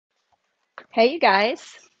Hey, you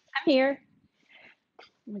guys. I'm here.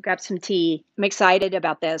 I'm gonna grab some tea. I'm excited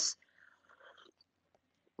about this.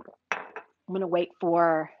 I'm gonna wait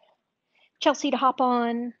for Chelsea to hop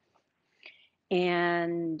on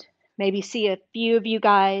and maybe see a few of you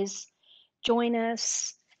guys join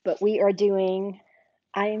us. But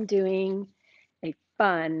I am doing a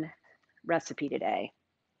fun recipe today.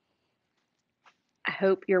 I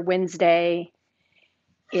hope your Wednesday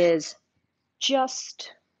is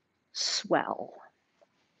just swell.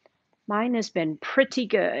 Mine has been pretty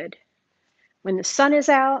good. When the sun is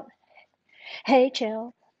out, hey,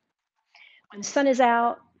 chill. When the sun is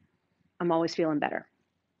out, I'm always feeling better.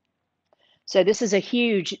 So this is a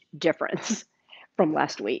huge difference from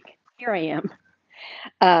last week. Here I am.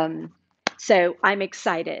 Um, so I'm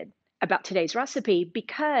excited about today's recipe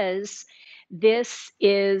because this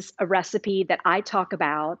is a recipe that I talk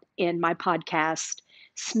about in my podcast,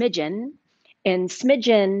 Smidgen. And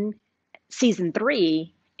Smidgen season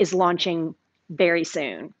 3 is launching very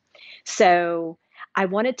soon. So I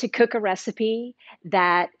wanted to cook a recipe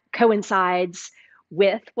that coincides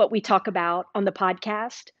with what we talk about on the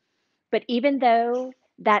podcast, but even though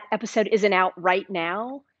that episode isn't out right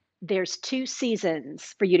now, there's 2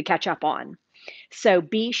 seasons for you to catch up on. So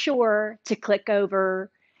be sure to click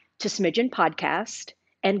over to Smidgen Podcast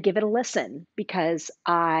and give it a listen because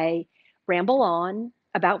I ramble on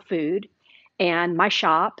about food and my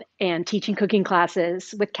shop and teaching cooking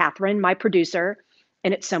classes with Catherine, my producer,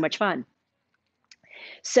 and it's so much fun.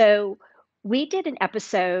 So, we did an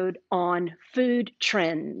episode on food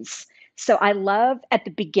trends. So, I love at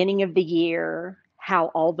the beginning of the year how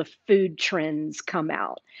all the food trends come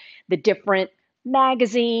out. The different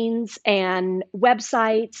magazines and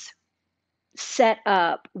websites set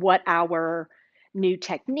up what our new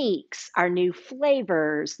techniques, our new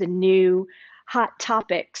flavors, the new hot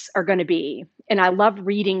topics are going to be. And I love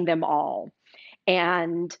reading them all.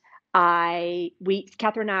 And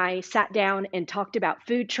Catherine and I sat down and talked about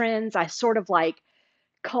food trends. I sort of like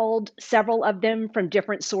culled several of them from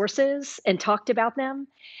different sources and talked about them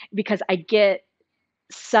because I get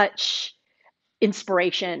such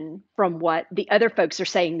inspiration from what the other folks are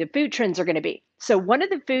saying the food trends are going to be. So one of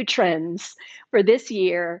the food trends for this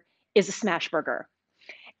year is a smash burger.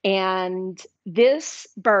 And this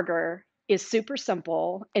burger is super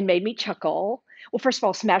simple and made me chuckle. Well, first of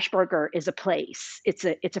all, Smashburger is a place. It's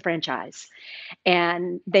a franchise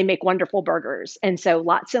and they make wonderful burgers. And so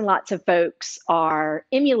lots and lots of folks are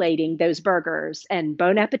emulating those burgers and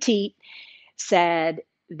Bon Appetit said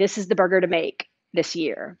this is the burger to make this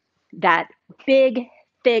year. That big,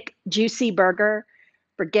 thick, juicy burger,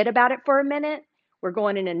 forget about it for a minute. We're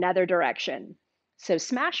going in another direction. So,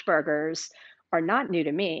 smash burgers are not new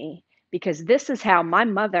to me because this is how my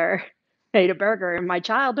mother made a burger in my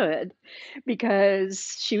childhood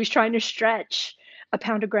because she was trying to stretch a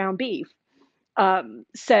pound of ground beef.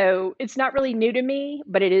 So, it's not really new to me,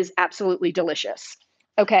 but it is absolutely delicious.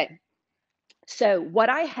 Okay, so what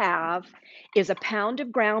I have is a pound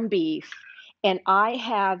of ground beef, and I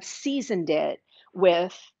have seasoned it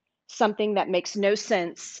with something that makes no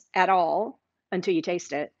sense at all until you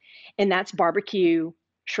taste it, and that's barbecue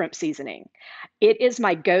shrimp seasoning. It is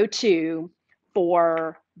my go-to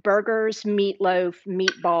for burgers, meatloaf,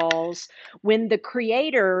 meatballs. When the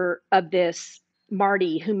creator of this,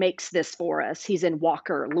 Marty, who makes this for us, he's in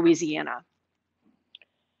Walker, Louisiana.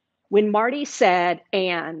 When Marty said,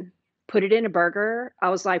 "And put it in a burger," I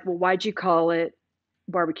was like, "Well, why'd you call it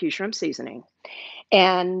barbecue shrimp seasoning?"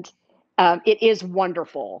 And it is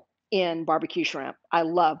wonderful in barbecue shrimp. I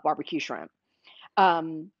love barbecue shrimp.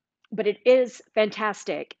 Um, but it is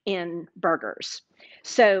fantastic in burgers.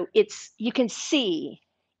 So you can see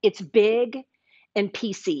it's big and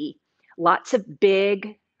piecey, lots of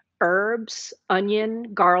big herbs,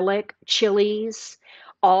 onion, garlic, chilies,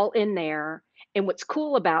 all in there. And what's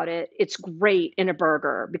cool about it, it's great in a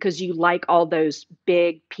burger because you like all those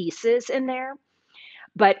big pieces in there,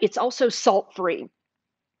 but it's also salt free.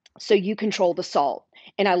 So you control the salt.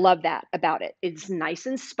 And I love that about it. It's nice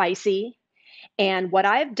and spicy, and what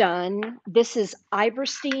I've done, this is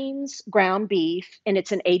Iverstein's ground beef, and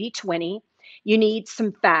it's an 80/20. You need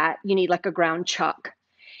some fat. You need like a ground chuck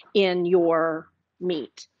in your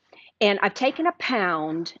meat. And I've taken a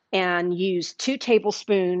pound and used 2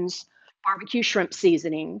 tablespoons barbecue shrimp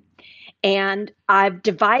seasoning, and I've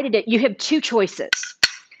divided it. You have 2 choices.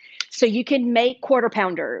 So you can make quarter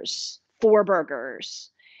pounders, 4 burgers.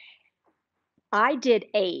 I did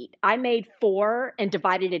 8. I made 4 and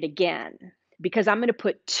divided it again because I'm gonna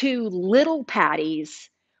put 2 little patties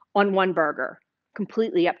on 1 burger.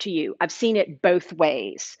 Completely up to you. I've seen it both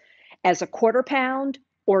ways, as a quarter pound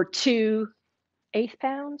or 2 1/8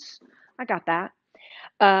 pounds. I got that.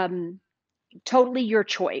 Um, Totally your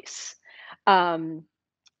choice. Um,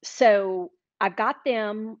 So I've got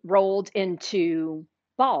them rolled into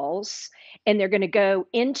balls, and they're gonna go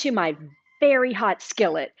into my very hot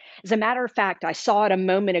skillet. As a matter of fact, I saw it a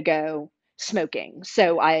moment ago smoking,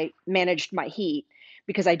 so I managed my heat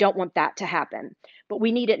because I don't want that to happen. But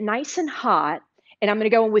we need it nice and hot, and I'm gonna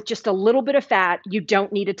go in with just a little bit of fat. You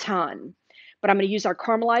don't need a ton. But I'm gonna use our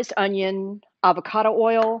caramelized onion, avocado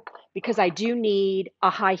oil, because I do need a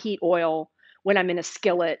high heat oil when I'm in a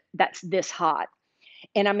skillet that's this hot.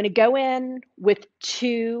 And I'm gonna go in with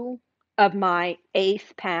 2 of my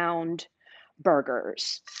 1/8 pound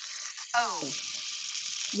burgers. Oh,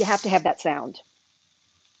 you have to have that sound.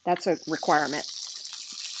 That's a requirement.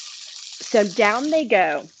 So down they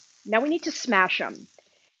go. Now we need to smash them.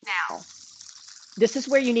 Now, this is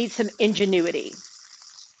where you need some ingenuity.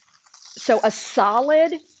 So a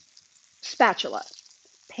solid spatula,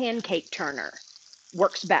 pancake turner,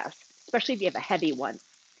 works best, especially if you have a heavy one.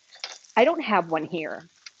 I don't have one here.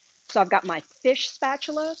 So I've got my fish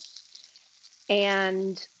spatula,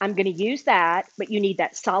 and I'm going to use that, but you need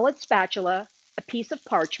that solid spatula, a piece of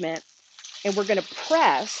parchment, and we're going to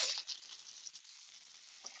press,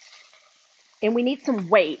 and we need some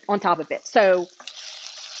weight on top of it. So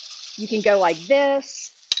you can go like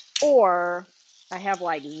this, or I have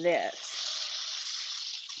like this,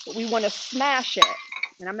 but we want to smash it,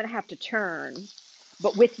 and I'm going to have to turn.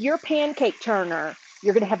 But with your pancake turner,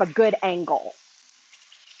 you're going to have a good angle.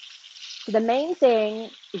 So the main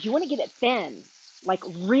thing is you want to get it thin, like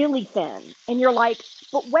really thin. And you're like,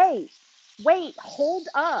 but wait, hold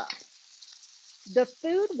up. The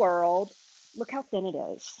food world, look how thin it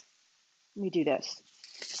is. Let me do this.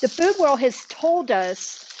 The food world has told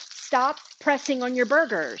us stop pressing on your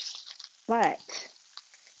burgers. But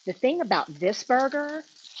the thing about this burger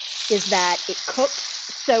is that it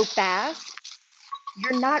cooks so fast,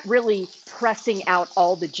 you're not really pressing out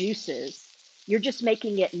all the juices. You're just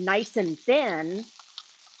making it nice and thin,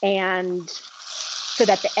 and so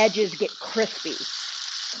that the edges get crispy.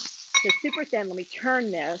 So super thin. Let me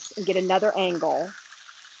turn this and get another angle.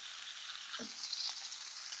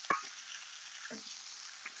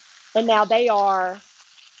 And now they are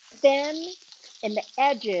thin, and the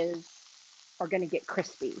edges are going to get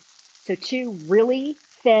crispy. So 2 really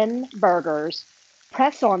thin burgers,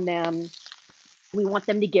 press on them. We want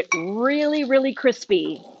them to get really, really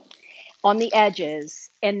crispy on the edges.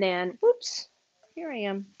 And then, oops, here I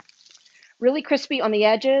am. Really crispy on the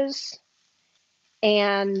edges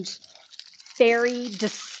and very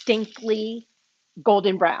distinctly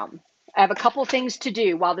golden brown. I have a couple things to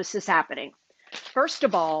do while this is happening. First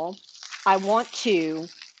of all, I want to,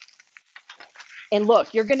 and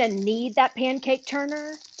look, you're going to need that pancake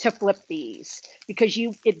turner to flip these because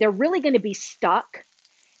they're really going to be stuck,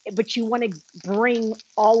 but you want to bring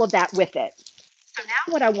all of that with it. So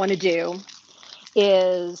now what I want to do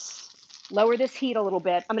is lower this heat a little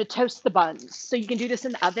bit. I'm going to toast the buns. So you can do this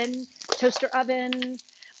in the oven, toaster oven,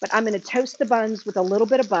 but I'm going to toast the buns with a little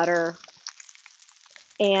bit of butter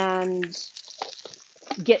and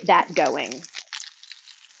get that going.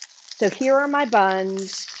 So here are my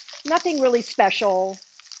buns. Nothing really special,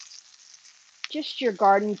 just your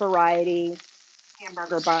garden variety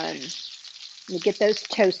hamburger bun. You get those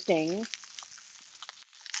toasting.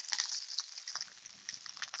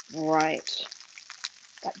 Right.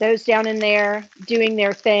 Got those down in there, doing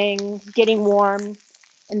their thing, getting warm.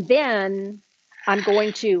 And then I'm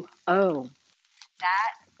going to, oh,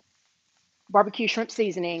 that barbecue shrimp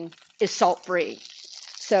seasoning is salt free.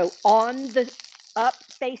 So on the up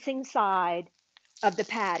facing side of the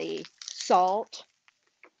patty, salt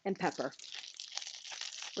and pepper,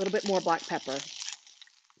 a little bit more black pepper.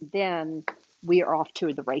 Then we are off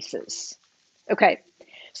to the races. Okay,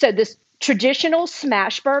 so this traditional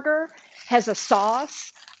smash burger has a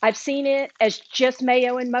sauce. I've seen it as just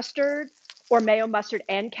mayo and mustard, or mayo, mustard,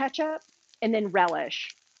 and ketchup, and then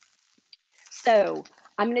relish. So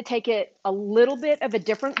I'm going to take it a little bit of a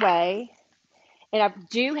different way. And I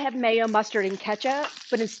do have mayo, mustard, and ketchup,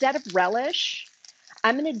 but instead of relish,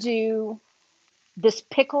 I'm going to do this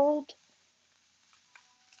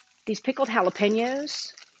these pickled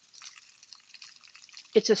jalapenos.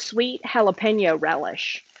 It's a sweet jalapeno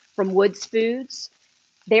relish from Woods Foods.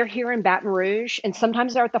 They're here in Baton Rouge, and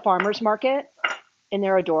sometimes they're at the farmer's market, and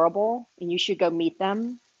they're adorable, and you should go meet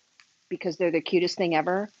them because they're the cutest thing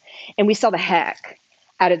ever. And we sell the heck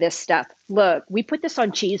out of this stuff. Look, we put this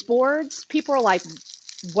on cheese boards. People are like,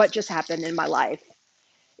 what just happened in my life?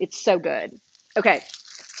 It's so good. Okay,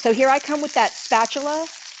 so here I come with that spatula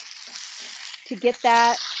to get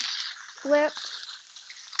that flipped.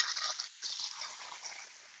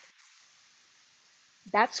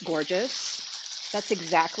 That's gorgeous. That's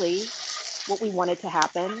exactly what we wanted to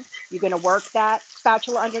happen. You're going to work that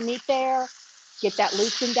spatula underneath there, get that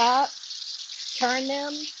loosened up, turn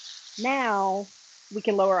them. Now we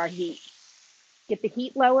can lower our heat. Get the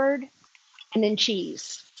heat lowered, and then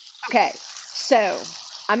cheese. Okay, so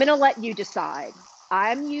I'm going to let you decide.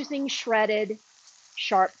 I'm using shredded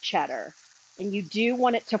sharp cheddar, and you do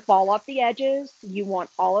want it to fall off the edges. You want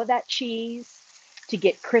all of that cheese to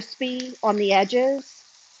get crispy on the edges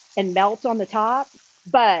and melt on the top.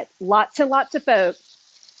 But lots and lots of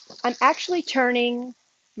folks, I'm actually turning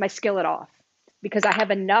my skillet off because I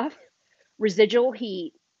have enough residual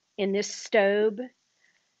heat in this stove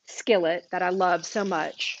skillet that I love so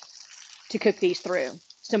much to cook these through.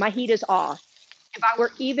 So my heat is off. If I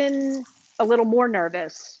were even a little more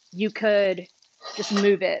nervous, you could just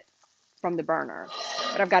move it from the burner.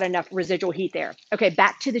 But I've got enough residual heat there. Okay,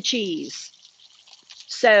 back to the cheese.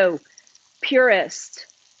 So, purist,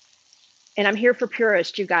 and I'm here for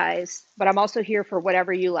purist, you guys, but I'm also here for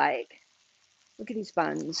whatever you like. Look at these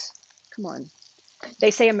buns. Come on.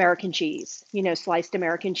 They say American cheese, sliced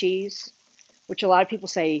American cheese, which a lot of people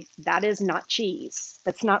say that is not cheese.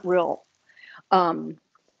 That's not real. Um,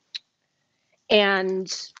 and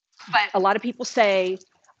but a lot of people say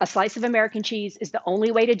a slice of American cheese is the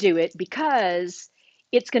only way to do it because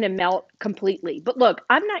it's going to melt completely. But look,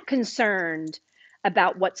 I'm not concerned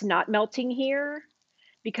about what's not melting here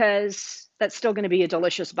because that's still going to be a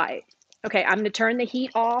delicious bite. Okay, I'm going to turn the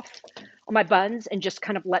heat off on my buns and just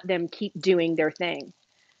kind of let them keep doing their thing.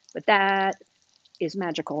 But that is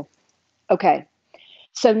magical. Okay,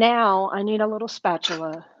 so now I need a little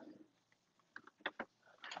spatula.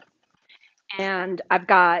 And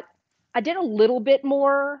I did a little bit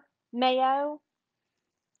more mayo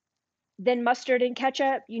than mustard and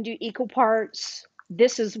ketchup. You can do equal parts.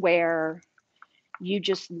 This is where you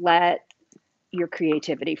just let your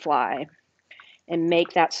creativity fly and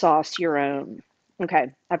make that sauce your own.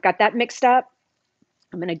 Okay, I've got that mixed up.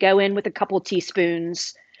 I'm going to go in with a couple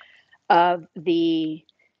teaspoons of the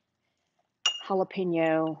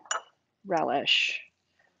jalapeno relish.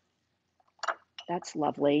 That's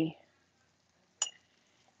lovely.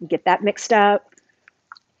 Get that mixed up.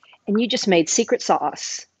 And you just made secret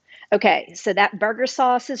sauce. Okay, so that burger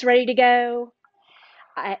sauce is ready to go.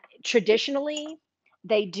 Traditionally,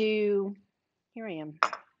 they do, here I am.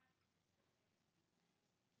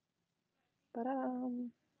 But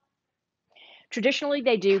traditionally,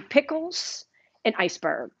 they do pickles and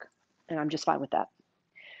iceberg, and I'm just fine with that.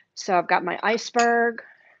 So I've got my iceberg,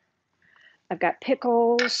 I've got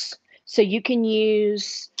pickles. So you can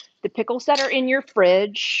use the pickles that are in your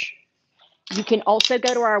fridge. You can also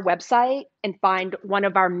go to our website and find one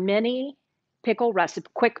of our many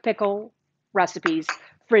quick pickle recipes,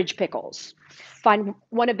 fridge pickles. Find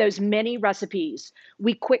one of those many recipes.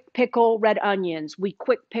 We quick pickle red onions, we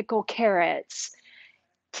quick pickle carrots.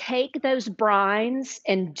 Take those brines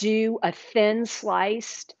and do a thin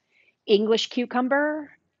sliced English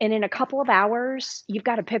cucumber, and in a couple of hours, you've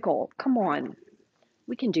got a pickle. Come on,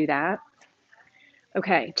 we can do that.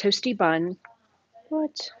 Okay, toasty bun.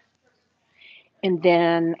 What? And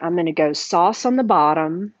then I'm going to go sauce on the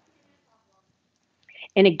bottom.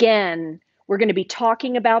 And again, we're going to be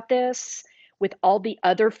talking about this with all the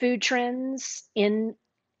other food trends in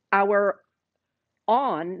our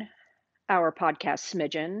on our podcast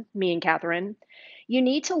smidgen, me and Catherine. You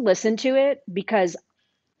need to listen to it because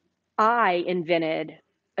I invented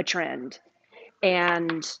a trend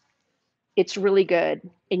and it's really good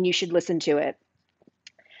and you should listen to it.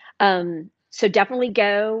 So definitely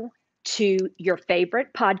go to your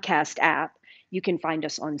favorite podcast app. You can find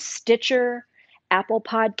us on Stitcher, Apple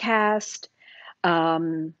Podcast,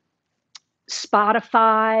 um,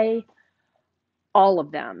 Spotify, all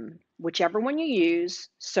of them. Whichever one you use,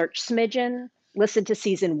 search Smidgen, listen to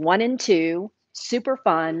season 1 and 2. Super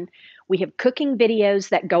fun. We have cooking videos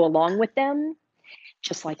that go along with them,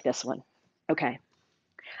 just like this one. Okay.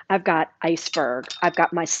 I've got iceberg. I've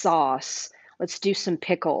got my sauce. Let's do some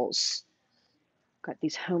pickles. Got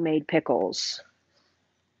these homemade pickles.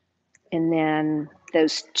 And then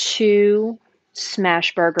those 2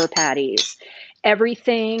 Smashburger patties.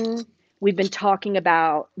 Everything we've been talking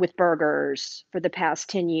about with burgers for the past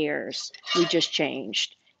 10 years, we just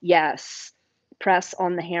changed. Yes, press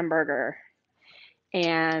on the hamburger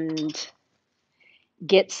and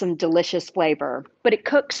get some delicious flavor. But it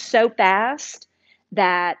cooks so fast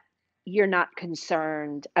that you're not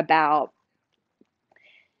concerned about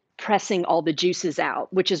pressing all the juices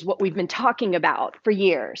out, which is what we've been talking about for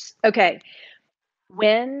years. Okay,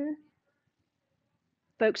 when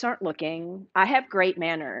folks aren't looking, I have great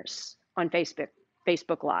manners on Facebook.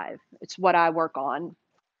 Facebook Live. It's what I work on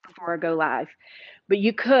before I go live. But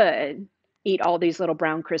you could eat all these little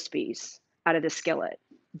brown crispies out of the skillet.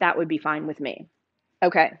 That would be fine with me.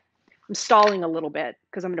 Okay. I'm stalling a little bit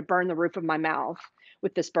because I'm going to burn the roof of my mouth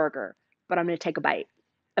with this burger, but I'm going to take a bite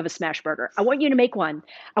of a smash burger. I want you to make one.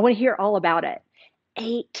 I want to hear all about it.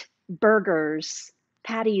 8 burgers,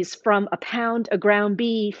 patties from a pound of ground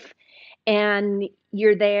beef, and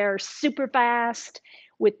you're there super fast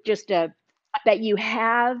with just a, I bet you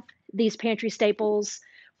have these pantry staples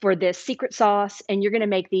for this secret sauce, and you're going to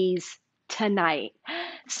make these tonight.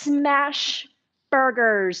 Smash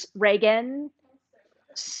burgers, Reagan.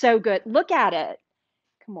 So good. Look at it.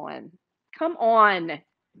 Come on. Come on.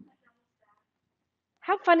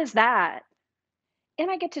 How fun is that?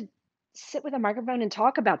 And I get to sit with a microphone and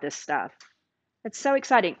talk about this stuff. It's so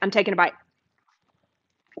exciting. I'm taking a bite.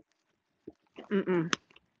 Mm-mm.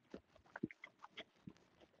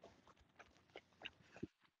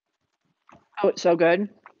 Oh, it's so good.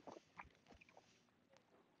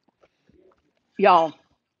 Y'all,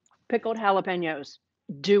 pickled jalapenos.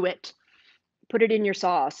 Do it. Put it in your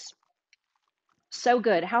sauce. So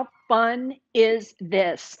good. How fun is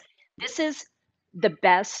this? This is the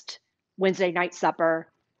best Wednesday night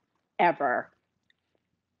supper ever.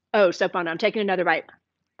 Oh, so fun. I'm taking another bite.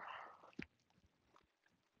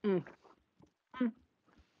 Mm, mm.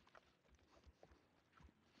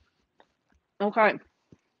 Okay.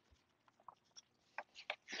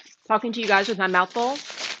 Talking to you guys with my mouth full,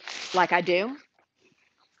 like I do.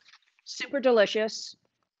 Super delicious.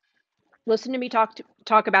 Listen to me talk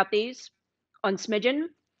about these on Smidgen.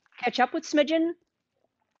 Catch up with Smidgen.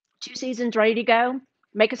 2 seasons ready to go.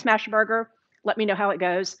 Make a smash burger. Let me know how it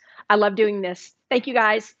goes. I love doing this. Thank you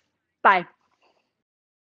guys. Bye.